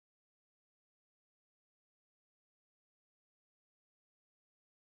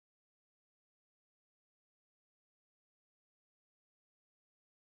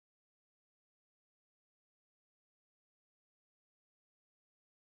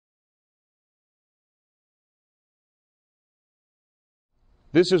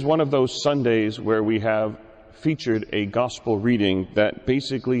This is one of those Sundays where we have featured a gospel reading that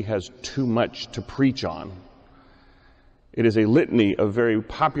basically has too much to preach on. It is a litany of very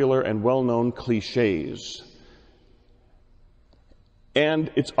popular and well-known cliches. And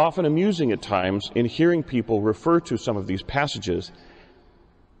it's often amusing at times in hearing people refer to some of these passages,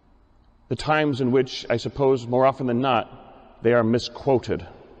 the times in which, I suppose, more often than not, they are misquoted.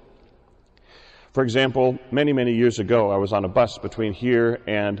 For example, many, many years ago, I was on a bus between here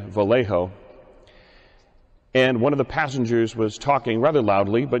and Vallejo, and one of the passengers was talking rather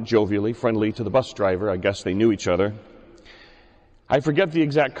loudly, but jovially, friendly to the bus driver. I guess they knew each other. I forget the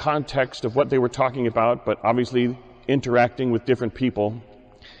exact context of what they were talking about, but obviously interacting with different people.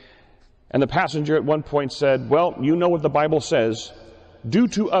 And the passenger at one point said, "Well, you know what the Bible says, do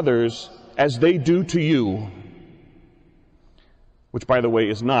to others as they do to you." Which, by the way,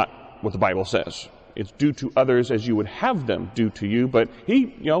 is not what the Bible says. It's do to others as you would have them do to you, but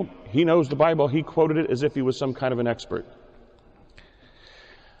he knows the Bible. He quoted it as if he was some kind of an expert.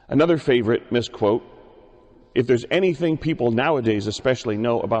 Another favorite misquote, if there's anything people nowadays especially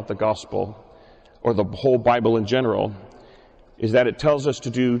know about the gospel, or the whole Bible in general, is that it tells us to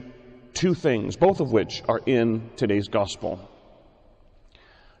do two things, both of which are in today's gospel.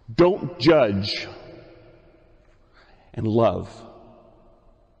 Don't judge and love.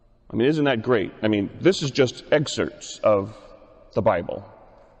 I mean, isn't that great? I mean, this is just excerpts of the Bible.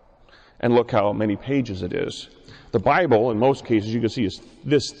 And look how many pages it is. The Bible, in most cases, you can see, is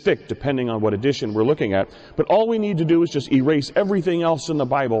this thick, depending on what edition we're looking at. But all we need to do is just erase everything else in the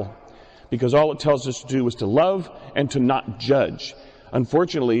Bible, because all it tells us to do is to love and to not judge.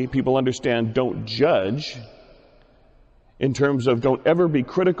 Unfortunately, people understand don't judge in terms of don't ever be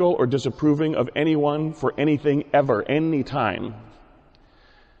critical or disapproving of anyone for anything ever, anytime.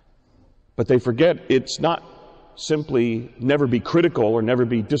 But they forget it's not simply never be critical or never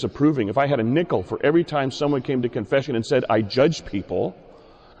be disapproving. If I had a nickel for every time someone came to confession and said, "I judge people,"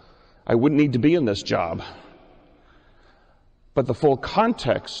 I wouldn't need to be in this job. But the full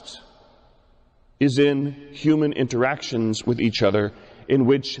context is in human interactions with each other, in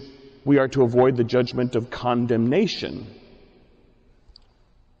which we are to avoid the judgment of condemnation.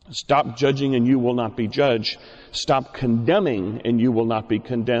 Stop judging and you will not be judged. Stop condemning and you will not be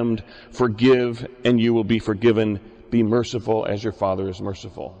condemned. Forgive and you will be forgiven. Be merciful as your Father is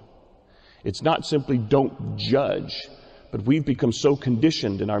merciful. It's not simply don't judge, but we've become so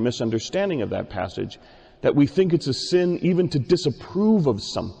conditioned in our misunderstanding of that passage that we think it's a sin even to disapprove of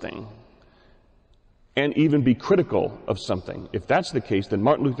something and even be critical of something. If that's the case, then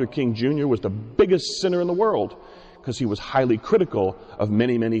Martin Luther King Jr. was the biggest sinner in the world, because he was highly critical of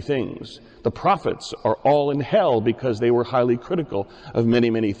many, many things. The prophets are all in hell because they were highly critical of many,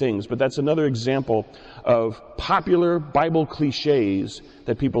 many things. But that's another example of popular Bible cliches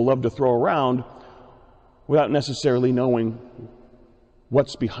that people love to throw around without necessarily knowing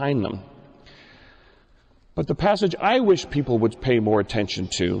what's behind them. But the passage I wish people would pay more attention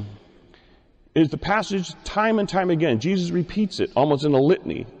to is the passage time and time again. Jesus repeats it almost in a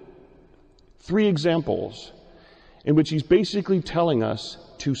litany. 3 examples in which he's basically telling us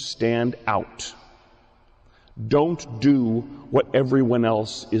to stand out. Don't do what everyone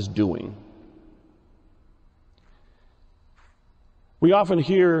else is doing. We often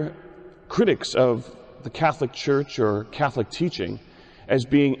hear critics of the Catholic Church or Catholic teaching as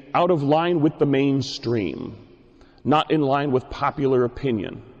being out of line with the mainstream, not in line with popular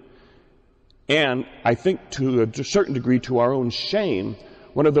opinion. And I think to a certain degree, to our own shame,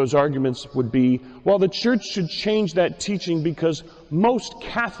 one of those arguments would be, well, the church should change that teaching because most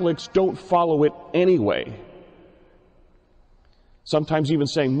Catholics don't follow it anyway. Sometimes even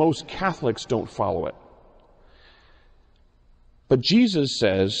saying most Catholics don't follow it. But Jesus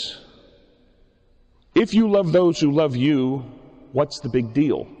says, if you love those who love you, what's the big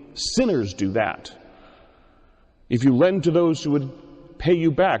deal? Sinners do that. If you lend to those who would pay you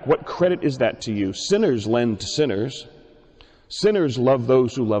back, what credit is that to you? Sinners lend to sinners. Sinners love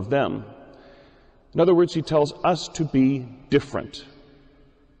those who love them. In other words, he tells us to be different,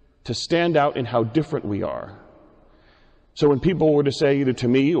 to stand out in how different we are. So when people were to say, either to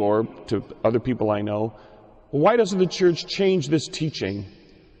me or to other people I know, well, why doesn't the church change this teaching?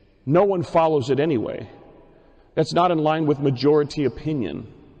 No one follows it anyway. That's not in line with majority opinion.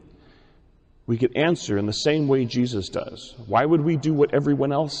 We could answer in the same way Jesus does. Why would we do what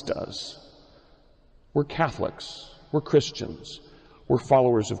everyone else does? We're Catholics. We're Christians. We're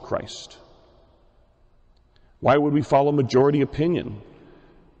followers of Christ. Why would we follow majority opinion?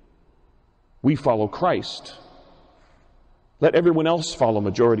 We follow Christ. Let everyone else follow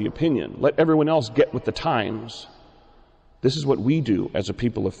majority opinion. Let everyone else get with the times. This is what we do as a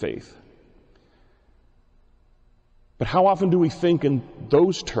people of faith. But how often do we think in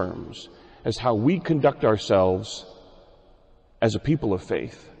those terms as how we conduct ourselves as a people of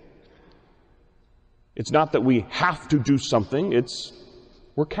faith? It's not that we have to do something, it's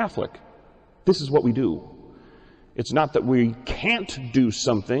we're Catholic. This is what we do. It's not that we can't do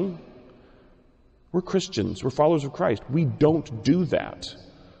something. We're Christians. We're followers of Christ. We don't do that.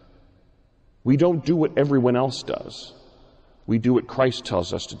 We don't do what everyone else does. We do what Christ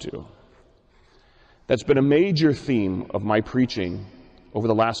tells us to do. That's been a major theme of my preaching over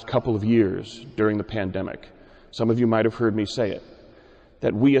the last couple of years during the pandemic. Some of you might have heard me say it,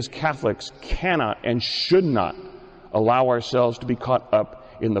 that we as Catholics cannot and should not allow ourselves to be caught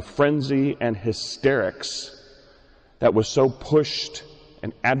up in the frenzy and hysterics that was so pushed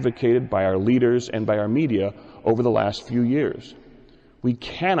and advocated by our leaders and by our media over the last few years. We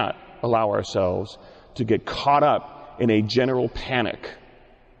cannot allow ourselves to get caught up in a general panic.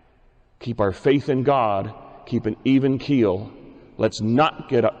 Keep our faith in God, keep an even keel. Let's not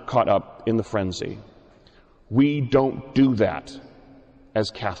get caught up in the frenzy. We don't do that as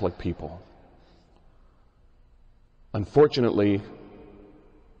Catholic people. Unfortunately,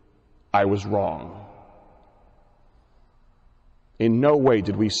 I was wrong. In no way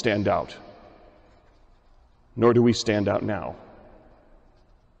did we stand out, nor do we stand out now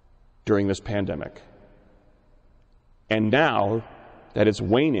during this pandemic. And now that it's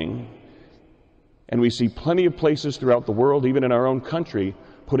waning, and we see plenty of places throughout the world, even in our own country,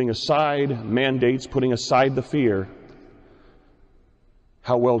 putting aside mandates, putting aside the fear,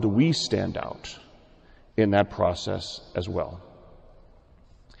 how well do we stand out in that process as well?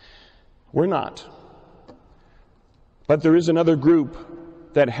 We're not. But there is another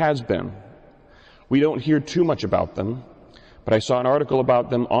group that has been. We don't hear too much about them, but I saw an article about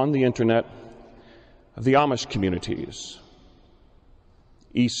them on the internet of the Amish communities.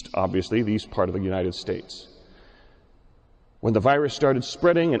 East, obviously, the east part of the United States. When the virus started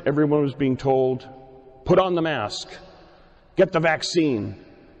spreading and everyone was being told, put on the mask, get the vaccine,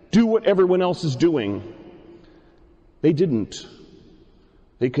 do what everyone else is doing, they didn't.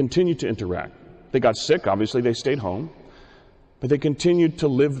 They continued to interact. They got sick, obviously, they stayed home, but they continued to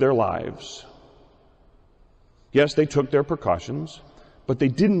live their lives. Yes, they took their precautions, but they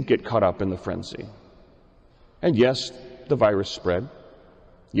didn't get caught up in the frenzy. And yes, the virus spread.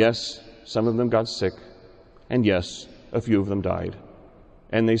 Yes, some of them got sick. And yes, a few of them died.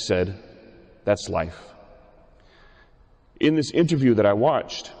 And they said, that's life. In this interview that I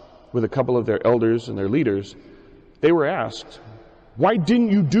watched with a couple of their elders and their leaders, they were asked, why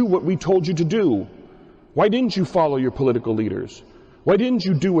didn't you do what we told you to do? Why didn't you follow your political leaders? Why didn't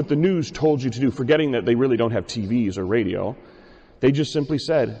you do what the news told you to do, forgetting that they really don't have TVs or radio? They just simply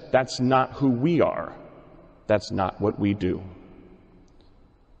said, that's not who we are. That's not what we do.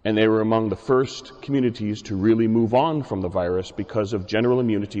 And they were among the first communities to really move on from the virus because of general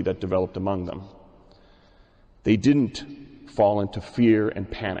immunity that developed among them. They didn't fall into fear and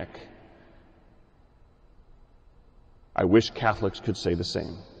panic. I wish Catholics could say the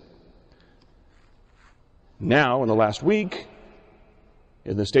same. Now, in the last week,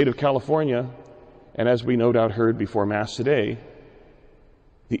 in the state of California, and as we no doubt heard before Mass today,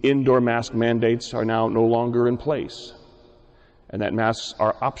 the indoor mask mandates are now no longer in place, and that masks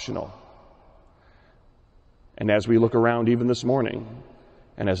are optional. And as we look around even this morning,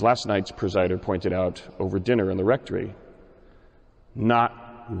 and as last night's presider pointed out over dinner in the rectory,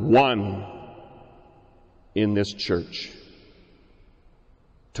 not one in this church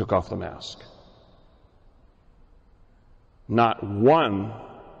took off the mask. Not one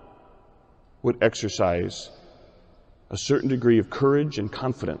would exercise a certain degree of courage and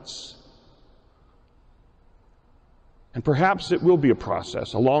confidence. And perhaps it will be a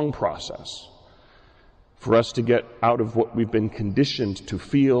process, a long process, for us to get out of what we've been conditioned to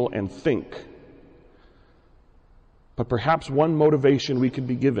feel and think. But perhaps one motivation we can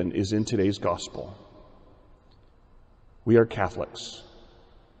be given is in today's gospel. We are Catholics.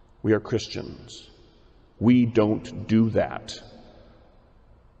 We are Christians. We don't do that.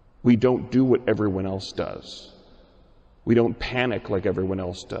 We don't do what everyone else does. We don't panic like everyone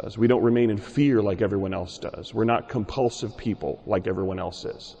else does. We don't remain in fear like everyone else does. We're not compulsive people like everyone else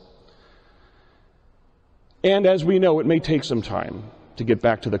is. And as we know, it may take some time to get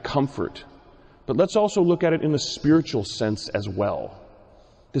back to the comfort, but let's also look at it in the spiritual sense as well.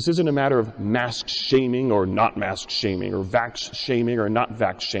 This isn't a matter of mask shaming or not mask shaming, or vax shaming or not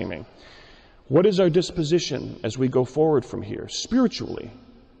vax shaming. What is our disposition as we go forward from here, spiritually?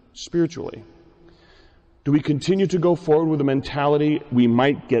 Spiritually. Do we continue to go forward with the mentality we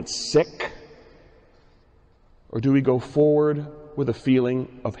might get sick? Or do we go forward with a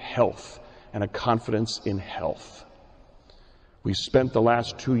feeling of health and a confidence in health? We spent the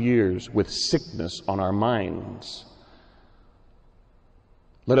last 2 years with sickness on our minds.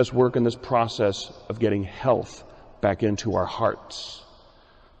 Let us work in this process of getting health back into our hearts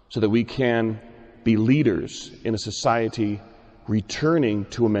so that we can be leaders in a society returning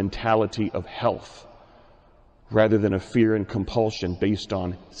to a mentality of health rather than a fear and compulsion based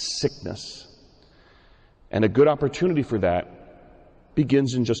on sickness. And a good opportunity for that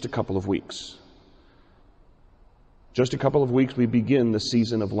begins in just a couple of weeks. Just a couple of weeks, we begin the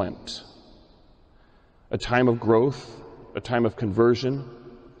season of Lent, a time of growth, a time of conversion,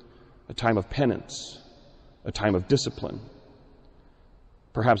 a time of penance, a time of discipline.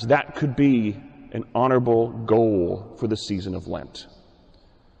 Perhaps that could be an honorable goal for the season of Lent,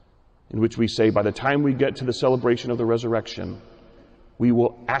 in which we say by the time we get to the celebration of the resurrection, we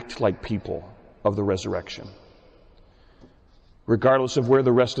will act like people of the resurrection. Regardless of where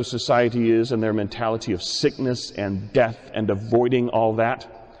the rest of society is and their mentality of sickness and death and avoiding all that,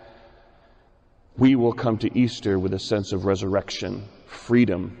 we will come to Easter with a sense of resurrection,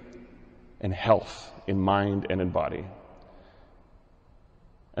 freedom, and health in mind and in body.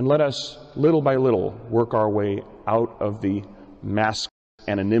 And let us, little by little, work our way out of the mask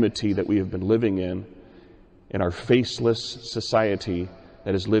anonymity that we have been living in our faceless society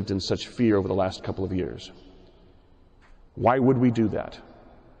that has lived in such fear over the last couple of years. Why would we do that?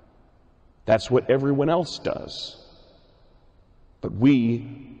 That's what everyone else does. But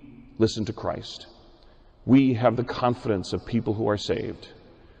we listen to Christ. We have the confidence of people who are saved.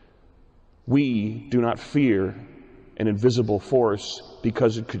 We do not fear an invisible force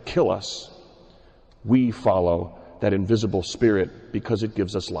because it could kill us. We follow that invisible spirit because it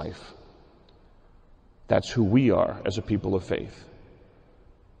gives us life. That's who we are as a people of faith.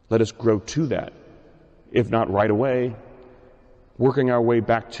 Let us grow to that, if not right away, working our way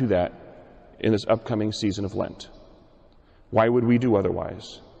back to that in this upcoming season of Lent. Why would we do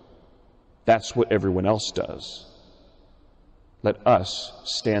otherwise? That's what everyone else does. Let us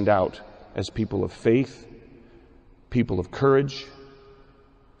stand out as people of faith, people of courage,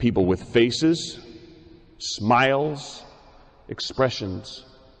 people with faces, smiles, expressions,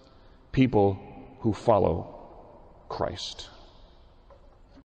 people who follow Christ.